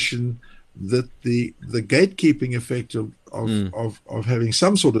indication that the gatekeeping effect of having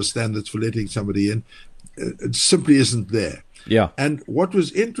some sort of standards for letting somebody in it simply isn't there. Yeah. And what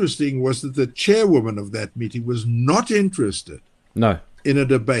was interesting was that the chairwoman of that meeting was not interested in a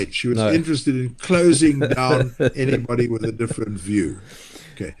debate. She was interested in closing down anybody with a different view.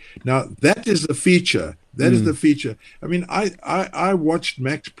 Okay. Now, that is the feature. That is the feature. I watched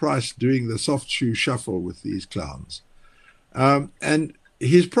Max Price doing the soft shoe shuffle with these clowns. And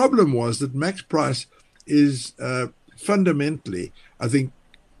his problem was that Max Price is fundamentally, I think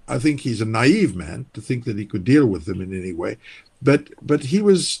he's a naive man to think that he could deal with them in any way. But he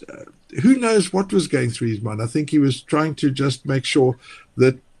was, who knows what was going through his mind. I think he was trying to just make sure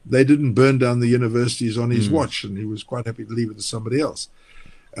that they didn't burn down the universities on his watch, and he was quite happy to leave it to somebody else.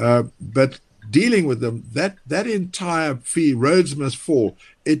 But dealing with them, that entire fee, Rhodes Must Fall,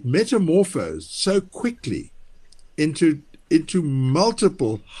 it metamorphosed so quickly into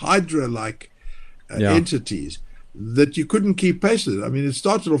multiple Hydra-like entities that you couldn't keep pace with it. It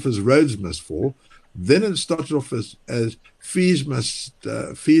started off as Rhodes Must Fall, then it started off as fees must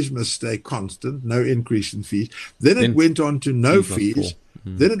stay constant, no increase in fees. Then it went on to no fees.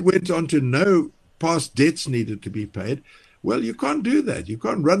 Then it went on to no past debts needed to be paid. Well, you can't do that. You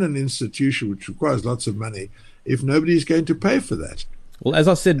can't run an institution which requires lots of money if nobody's going to pay for that. Well, as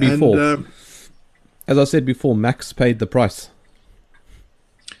I said before, Max paid the price.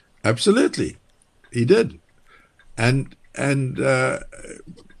 Absolutely, he did, and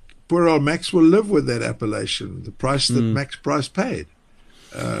poor old Max will live with that appellation, the price that Max Price paid.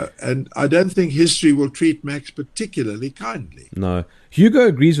 And I don't think history will treat Max particularly kindly. No. Hugo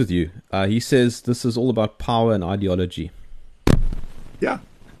agrees with you. He says this is all about power and ideology. Yeah,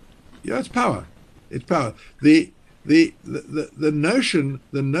 it's power. It's power. The notion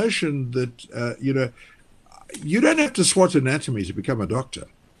that you don't have to swat anatomy to become a doctor.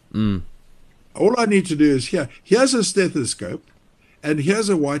 All I need to do is here's a stethoscope, and here's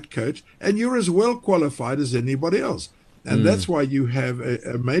a white coat, and you're as well qualified as anybody else. And that's why you have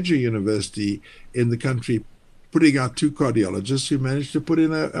a major university in the country putting out 2 cardiologists who managed to put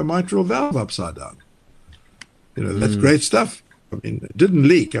in a mitral valve upside down. That's great stuff. It didn't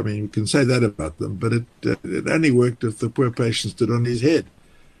leak. You can say that about them, but it only worked if the poor patient stood on his head.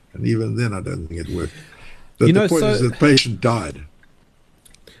 And even then, I don't think it worked. But the point is that the patient died.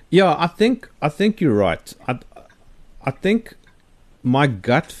 Yeah, I think you're right. I think my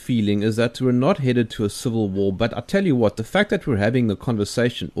gut feeling is that we're not headed to a civil war, but I tell you what, the fact that we're having the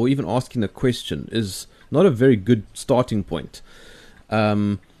conversation or even asking the question is not a very good starting point.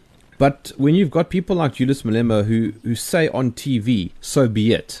 But when you've got people like Julius Malema who say on TV, so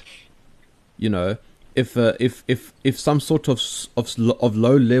be it. If some sort of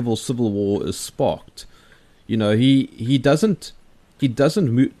low level civil war is sparked, he doesn't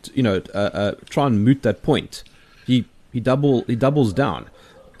try and moot that point. He doubles down,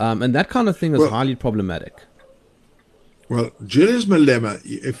 and that kind of thing is highly problematic. Well, Julius Malema,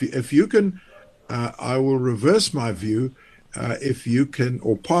 if you can, I will reverse my view. If you can,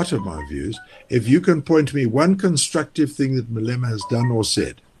 or part of my views, if you can point to me one constructive thing that Malema has done or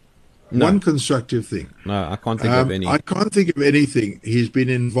said, No. One constructive thing. No, I can't think of any. I can't think of anything. He's been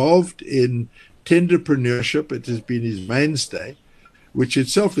involved in tenderpreneurship. It has been his mainstay, which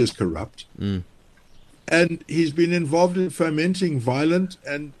itself is corrupt. And he's been involved in fomenting violent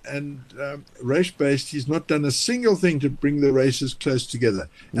and race-based. He's not done a single thing to bring the races close together.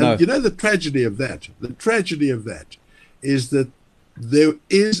 And No. you know the tragedy of that? The tragedy of that is that there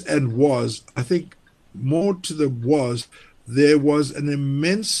is and was, I think more to the was, there was an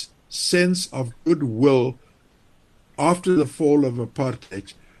immense sense of goodwill after the fall of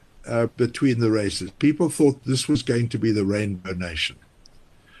apartheid between the races. People thought this was going to be the rainbow nation.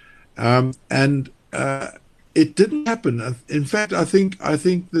 And it didn't happen. In fact, I think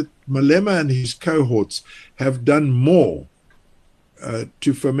that Malema and his cohorts have done more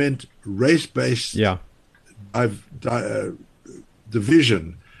to foment race-based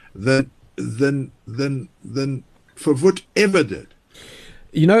division than Verwoerd ever did.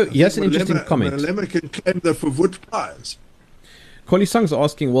 You know, here's an interesting comment. Malema can claim the Verwoerd prize. Collie Sang's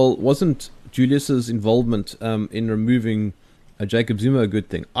asking, well, wasn't Julius's involvement in removing Jacob Zuma a good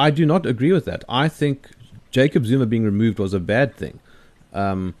thing? I do not agree with that. I think Jacob Zuma being removed was a bad thing.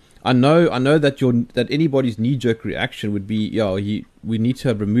 I know that anybody's knee-jerk reaction would be, we need to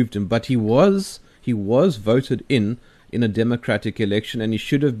have removed him, but he was voted in a democratic election, and he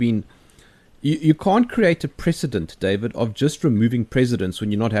should have been. You can't create a precedent, David, of just removing presidents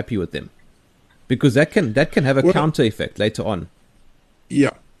when you're not happy with them, because that can have a counter effect later on.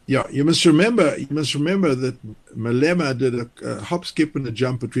 Yeah. You must remember that Malema did a hop, skip, and a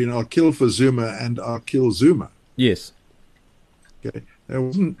jump between "I'll kill for Zuma" and "I'll kill Zuma." Yes. Okay. There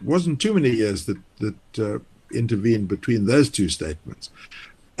wasn't too many years that intervened between those two statements,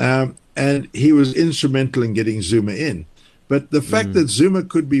 and he was instrumental in getting Zuma in. But the fact that Zuma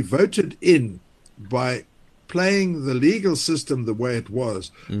could be voted in by playing the legal system the way it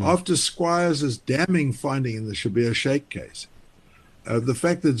was after Squires' damning finding in the Shabir Sheikh case. The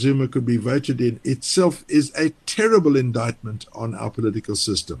fact that Zuma could be voted in itself is a terrible indictment on our political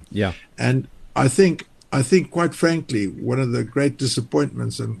system. Yeah. And I think, quite frankly, one of the great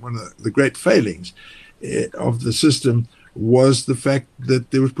disappointments and one of the great failings of the system was the fact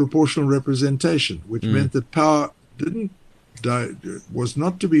that there was proportional representation, which meant that power was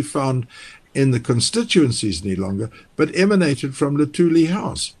not to be found in the constituencies any longer, but emanated from Luthuli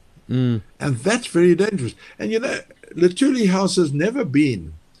House. And that's very dangerous. And, you know, Luthuli House has never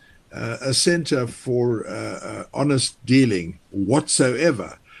been a center for honest dealing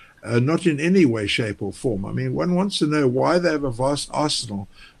whatsoever, not in any way, shape, or form. I mean, one wants to know why they have a vast arsenal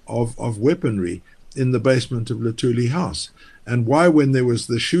of weaponry in the basement of Luthuli House, and why, when there was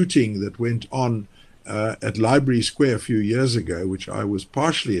the shooting that went on at Library Square a few years ago, which I was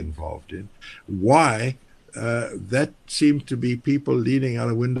partially involved in, why that seemed to be people leaning out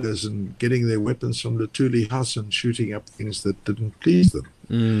of windows and getting their weapons from Luthuli House and shooting up things that didn't please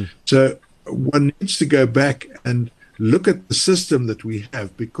them. So one needs to go back and look at the system that we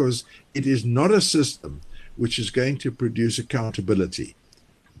have, because it is not a system which is going to produce accountability.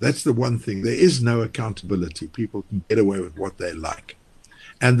 That's the one thing. There is no accountability. People can get away with what they like.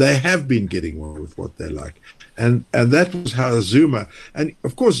 And they have been getting away with what they like. And that was how Zuma, and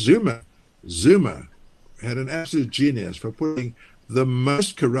of course Zuma had an absolute genius for putting the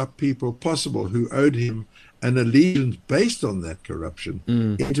most corrupt people possible who owed him an allegiance based on that corruption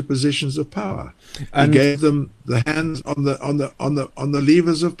into positions of power. And he gave them the hands on the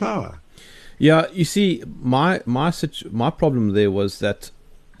levers of power. Yeah, you see, my problem there was that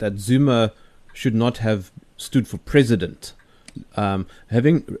Zuma should not have stood for president.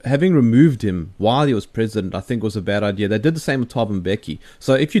 Having removed him while he was president, I think was a bad idea. They did the same with Thabo Mbeki.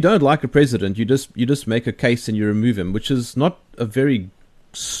 So if you don't like a president, you just make a case and you remove him, which is not a very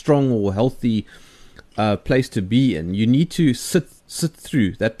strong or healthy place to be in. You need to sit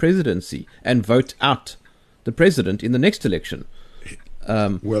through that presidency and vote out the president in the next election.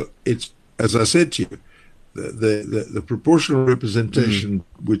 Well, it's, as I said to you, the proportional representation,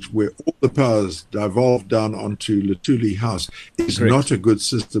 where all the powers devolve down onto Luthuli House, is Correct. not a good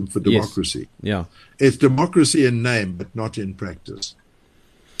system for democracy. Yes. Yeah, it's democracy in name, but not in practice.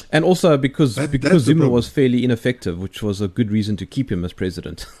 And also because that's Zuma was fairly ineffective, which was a good reason to keep him as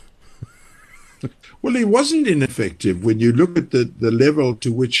president. Well, he wasn't ineffective when you look at the level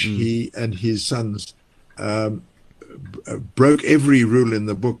to which he and his sons broke every rule in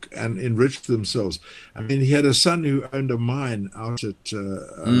the book and enriched themselves. I mean, he had a son who owned a mine out at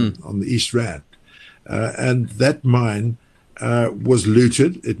on the East Rand, and that mine was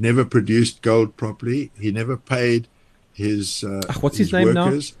looted. It never produced gold properly. He never paid his What's his name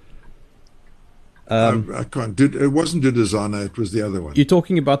workers. I can't. It wasn't Dudazana. It was the other one. You're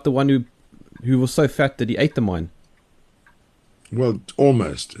talking about the one who was so fat that he ate the mine. Well,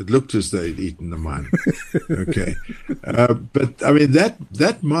 almost. It looked as though he'd eaten the mine. Okay, but I mean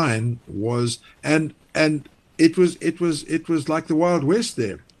that mine was, and it was like the Wild West.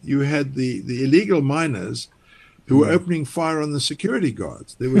 There, you had the illegal miners who were opening fire on the security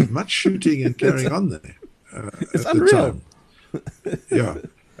guards. There was much shooting and carrying on there. It's at unreal. The time. Yeah.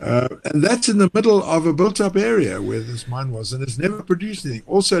 And that's in the middle of a built-up area where this mine was, and it's never produced anything.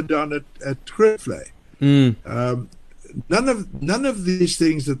 Also down at Grootvlei. None of these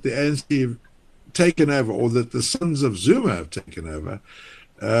things that the ANC have taken over, or that the sons of Zuma have taken over,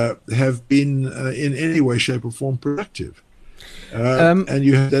 have been in any way, shape, or form productive. And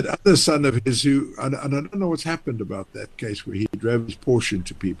you had that other son of his who, and I don't know what's happened about that case, where he drove his Porsche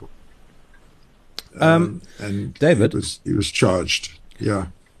into people. And David, he was charged. Yeah.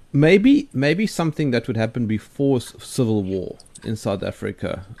 Maybe something that would happen before civil war in South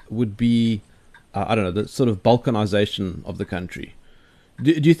Africa would be, I don't know, the sort of balkanization of the country.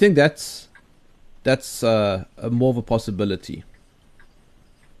 Do you think that's more of a possibility?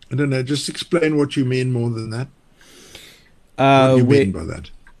 I don't know. Just explain what you mean more than that. What do you mean by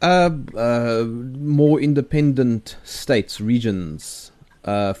that? More independent states, regions,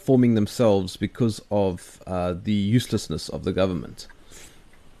 forming themselves because of the uselessness of the government.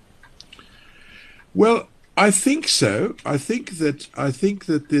 Well, I think so. I think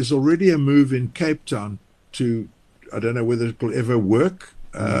that there's already a move in Cape Town to, I don't know whether it will ever work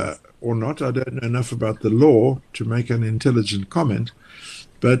or not. I don't know enough about the law to make an intelligent comment,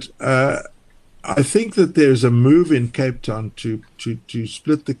 but I think that there's a move in Cape Town to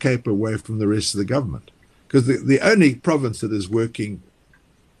split the Cape away from the rest of the government, because the only province that is working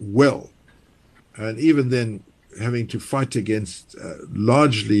well, and even then having to fight against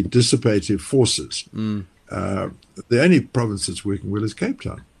largely dissipative forces. The only province that's working well is Cape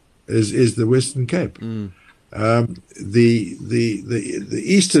Town, is the Western Cape. The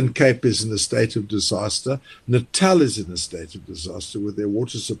Eastern Cape is in a state of disaster. Natal is in a state of disaster with their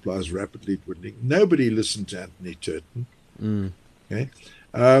water supplies rapidly dwindling. Nobody listened to Anthony Turton. Okay,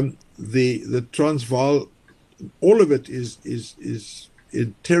 the Transvaal, all of it is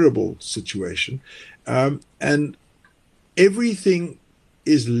in terrible situation. And everything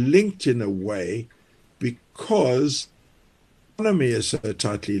is linked in a way because economy is so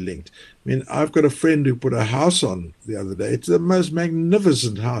tightly linked. I mean, I've got a friend who put a house on the other day. It's the most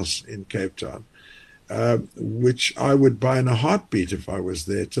magnificent house in Cape Town, which I would buy in a heartbeat if I was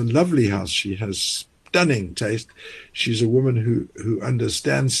there. It's a lovely house. She has stunning taste. She's a woman who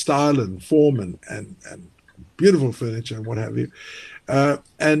understands style and form and beautiful furniture and what have you.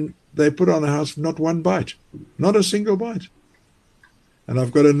 And they put on a house, not one bite, not a single bite. And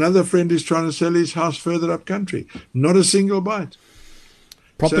I've got another friend who's trying to sell his house further up country, not a single bite.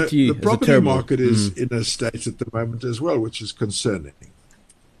 Property, so the property is market is in a state at the moment as well, which is concerning.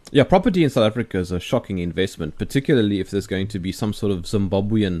 Yeah, property in South Africa is a shocking investment, particularly if there's going to be some sort of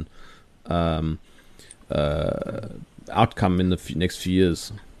Zimbabwean outcome in the next few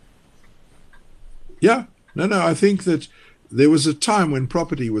years. Yeah, no, I think that there was a time when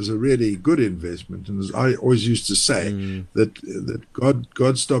property was a really good investment, and as I always used to say, that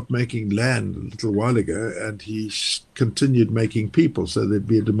God stopped making land a little while ago, and He continued making people, so there'd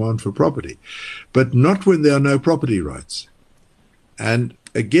be a demand for property, but not when there are no property rights. And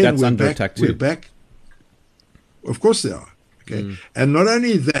again, we're back. Of course, they are. Okay, and not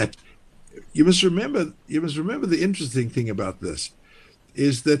only that, you must remember the interesting thing about this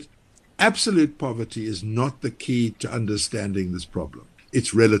is that absolute poverty is not the key to understanding this problem.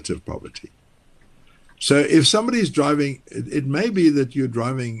 It's relative poverty. So if somebody's driving, it may be that you're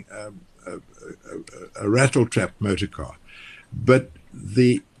driving a rattle-trap motor car, but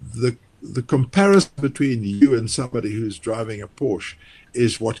the comparison between you and somebody who's driving a Porsche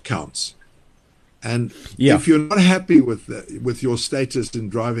is what counts. And if you're not happy with your status in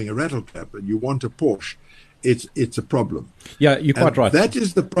driving a rattle-trap and you want a Porsche, it's a problem. Yeah, you're quite right. That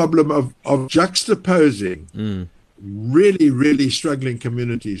is the problem of juxtaposing really, really struggling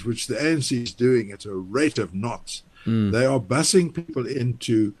communities, which the ANC is doing at a rate of knots. They are busing people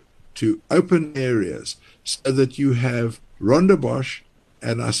into open areas so that you have Rondebosch,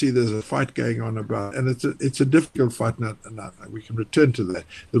 and I see there's a fight going on about, and it's a difficult fight, and we can return to that,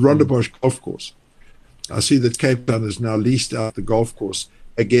 the Rondebosch golf course. I see that Cape Town has now leased out the golf course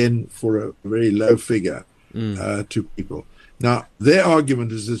again for a very low figure to people. Now, their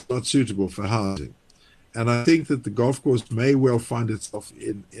argument is it's not suitable for housing. And I think that the golf course may well find itself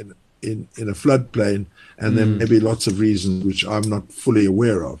in a floodplain, and there may be lots of reasons which I'm not fully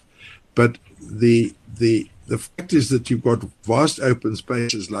aware of. But the fact is that you've got vast open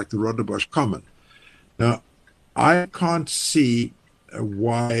spaces like the Rondebosch Common. Now, I can't see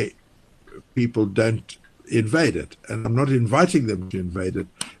why people don't invade it, and I'm not inviting them to invade it.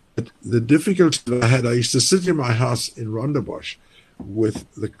 But the difficulty that I used to sit in my house in Rondebosch with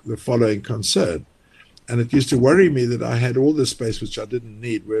the following concern, and it used to worry me that I had all this space which I didn't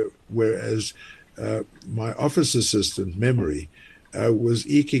need, whereas my office assistant, Memory, was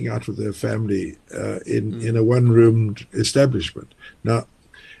eking out with her family in a one-roomed establishment. Now,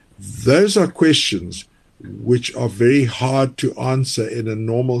 those are questions which are very hard to answer in a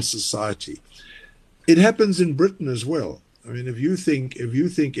normal society. It happens in Britain as well. I mean, if you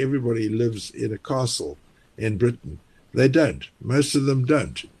think everybody lives in a castle in Britain, they don't. Most of them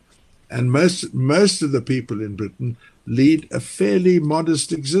don't. And most of the people in Britain lead a fairly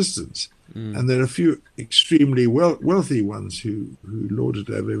modest existence. And there are a few extremely wealthy ones who lord it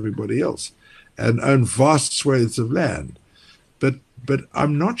over everybody else and own vast swathes of land. But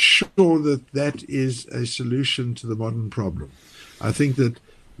I'm not sure that is a solution to the modern problem. I think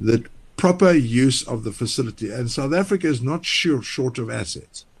that proper use of the facility, and South Africa is not short of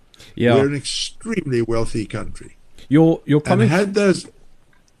assets. Yeah. We're an extremely wealthy country. Your comment, and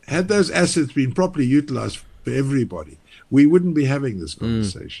had those assets been properly utilized for everybody, we wouldn't be having this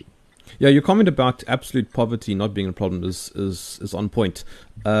conversation. Yeah, your comment about absolute poverty not being a problem is on point.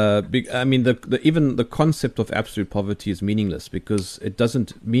 I mean, even the concept of absolute poverty is meaningless because it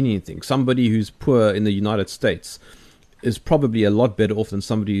doesn't mean anything. Somebody who's poor in the United States is probably a lot better off than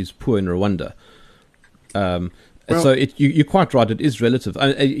somebody who's poor in Rwanda. So you're quite right. It is relative.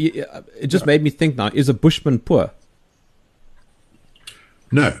 It just made me think now: is a Bushman poor?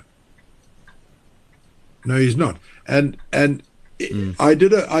 No, he's not. And I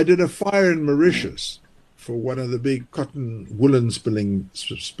did a fire in Mauritius for one of the big cotton woolen spinning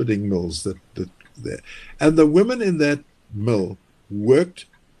mills that there, and the women in that mill worked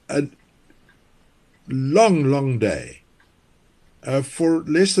a long day for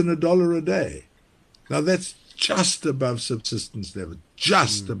less than $1 a day. Now that's just above subsistence level.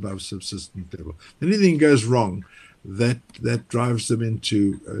 Above subsistence level. Anything goes wrong, that drives them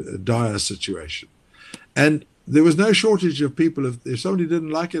into a dire situation. And there was no shortage of people. If somebody didn't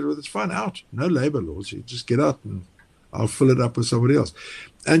like it, well, it's fine, out. No labor laws. You just get out and I'll fill it up with somebody else.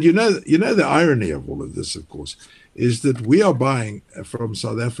 And you know the irony of all of this, of course, is that we are buying from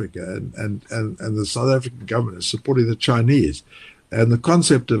South Africa and the South African government is supporting the Chinese. And the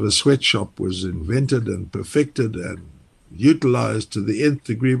concept of a sweatshop was invented and perfected and utilized to the nth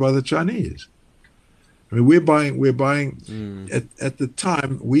degree by the Chinese. I mean, we're buying at the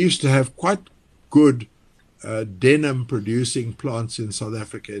time, we used to have quite good denim producing plants in South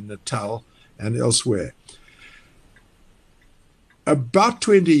Africa, in Natal and elsewhere. About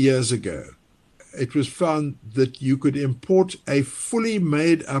 20 years ago, it was found that you could import a fully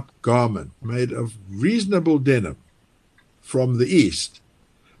made up garment made of reasonable denim from the East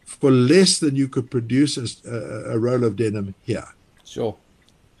for less than you could produce a roll of denim here. Sure.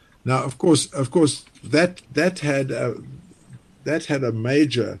 Now, of course, that had a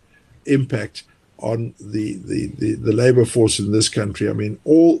major impact on the labor force in this country. I mean,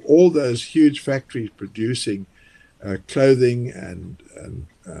 all those huge factories producing clothing and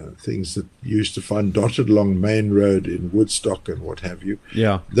things that you used to find dotted along Main Road in Woodstock and what have you.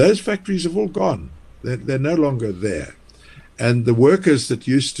 Yeah, those factories have all gone. They're no longer there, and the workers that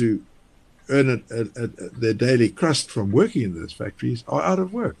used to earn their daily crust from working in those factories are out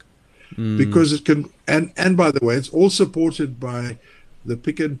of work because it can. And by the way, it's all supported by the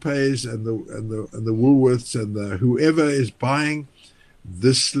Pick and Pays and the Woolworths and the whoever is buying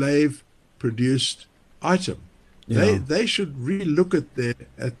this slave produced item. Yeah. They should really look at their.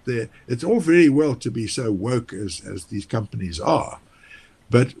 It's all very well to be so woke as these companies are,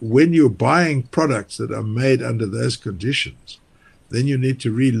 but when you're buying products that are made under those conditions, then you need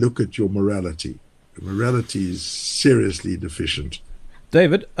to re-look at your morality. Morality is seriously deficient.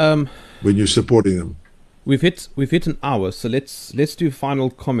 David, when you're supporting them. We've hit an hour, so let's do final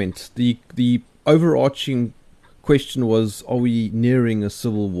comment. The overarching question was: are we nearing a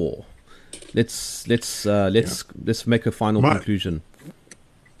civil war? Let's make a final conclusion.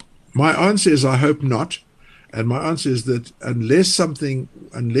 My answer is I hope not, and my answer is that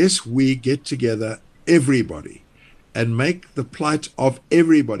unless we get together, everybody, and make the plight of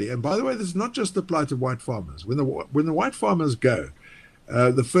everybody. And by the way, this is not just the plight of white farmers. When the white farmers go,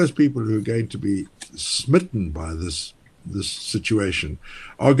 the first people who are going to be smitten by this situation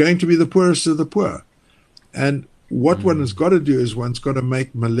are going to be the poorest of the poor. And what one has got to do is one's got to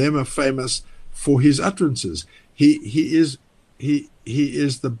make Malema famous for his utterances. He is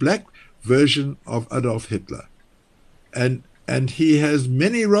the black. version of Adolf Hitler. And he has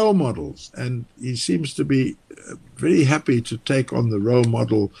many role models, and he seems to be very happy to take on the role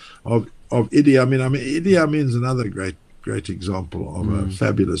model of Idi Amin. I mean, Idi Amin is another great example of a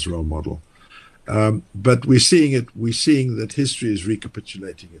fabulous role model. But we're seeing that history is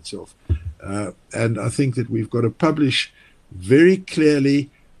recapitulating itself. And I think that we've got to publish very clearly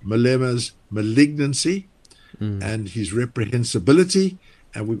Malema's malignancy and his reprehensibility,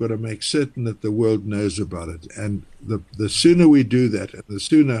 and we've got to make certain that the world knows about it. And the sooner we do that, and the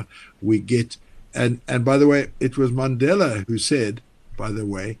sooner we get, and by the way, it was Mandela who said, by the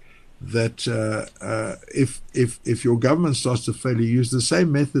way, that if your government starts to fail, you use the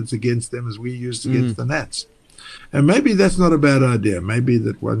same methods against them as we used against the Nats. And maybe that's not a bad idea. Maybe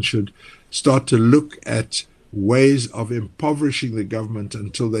that one should start to look at ways of impoverishing the government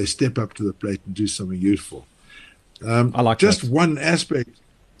until they step up to the plate and do something useful. I like just that. one aspect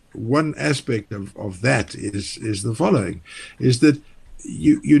of that is the following, is that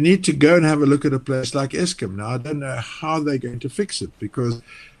you need to go and have a look at a place like Eskom. Now, I don't know how they're going to fix it, because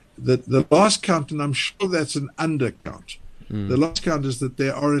the last count, and I'm sure that's an undercount, the last count is that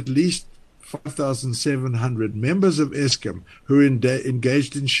there are at least 5,700 members of Eskom who are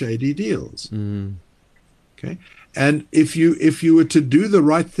engaged in shady deals. Okay, and if you were to do the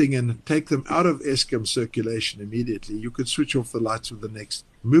right thing and take them out of Eskom circulation immediately, you could switch off the lights with the next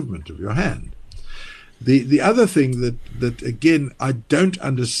movement of your hand. The other thing that again I don't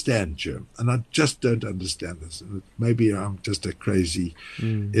understand, Jim, and I just don't understand this, and maybe I'm just a crazy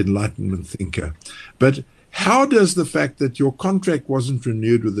Enlightenment thinker, but how does the fact that your contract wasn't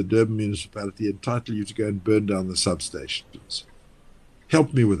renewed with the Durban municipality entitle you to go and burn down the substations?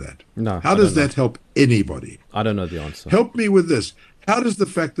 Help me with that. No. How does that help anybody? I don't know the answer. Help me with this. How does the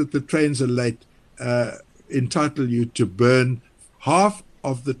fact that the trains are late entitle you to burn half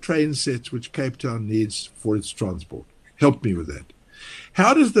of the train sets which Cape Town needs for its transport? Help me with that.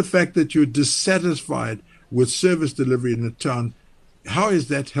 How does the fact that you're dissatisfied with service delivery in a town, how is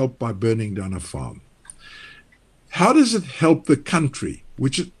that helped by burning down a farm? How does it help the country,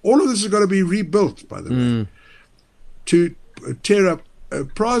 all of this has got to be rebuilt, by the way, to tear up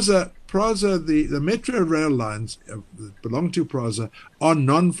Prasa, the Metro rail lines that belong to Prasa are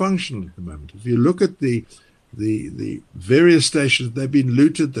non-functional at the moment. If you look at the various stations, they've been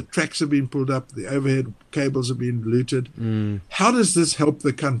looted, the tracks have been pulled up, the overhead cables have been looted. How does this help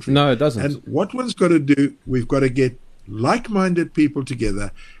the country? No, it doesn't. And what one's got to do, we've got to get like-minded people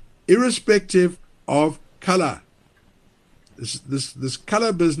together, irrespective of color. This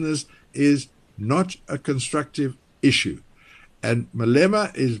color business is not a constructive issue. And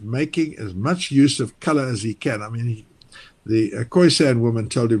Malema is making as much use of color as he can. I mean, the Khoisan woman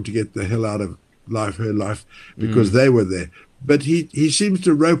told him to get the hell out of her life, because they were there. But he seems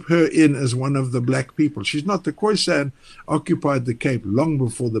to rope her in as one of the black people. She's not. The Khoisan occupied the Cape long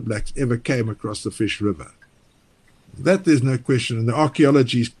before the blacks ever came across the Fish River. That there's no question, and the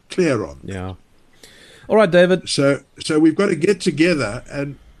archaeology is clear on. Yeah. All right, David. So we've got to get together,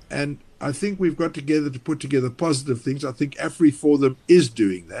 and I think we've got together to put together positive things. I think AfriForum is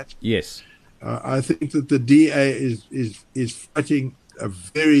doing that. Yes. I think that the DA is fighting a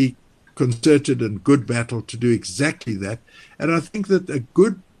very concerted and good battle to do exactly that. And I think that the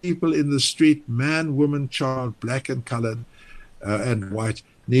good people in the street, man, woman, child, black and colored and white,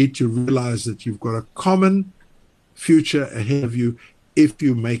 need to realize that you've got a common future ahead of you if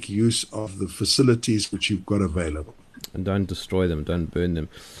you make use of the facilities which you've got available. And don't destroy them, don't burn them.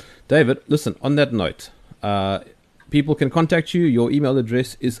 David, listen, on that note, people can contact you. Your email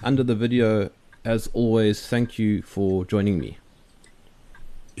address is under the video. As always, thank you for joining me.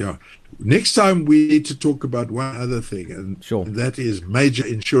 Yeah. Next time we need to talk about one other thing, and Sure. that is major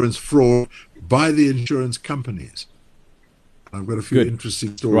insurance fraud by the insurance companies. I've got a few Good.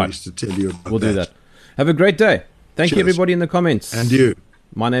 interesting stories Right. to tell you about We'll do that. Have a great day. Thank you, Cheers. everybody in the comments. And you.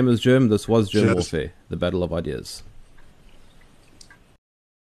 My name is Germ. This was Germ Cheers. Warfare, the Battle of Ideas.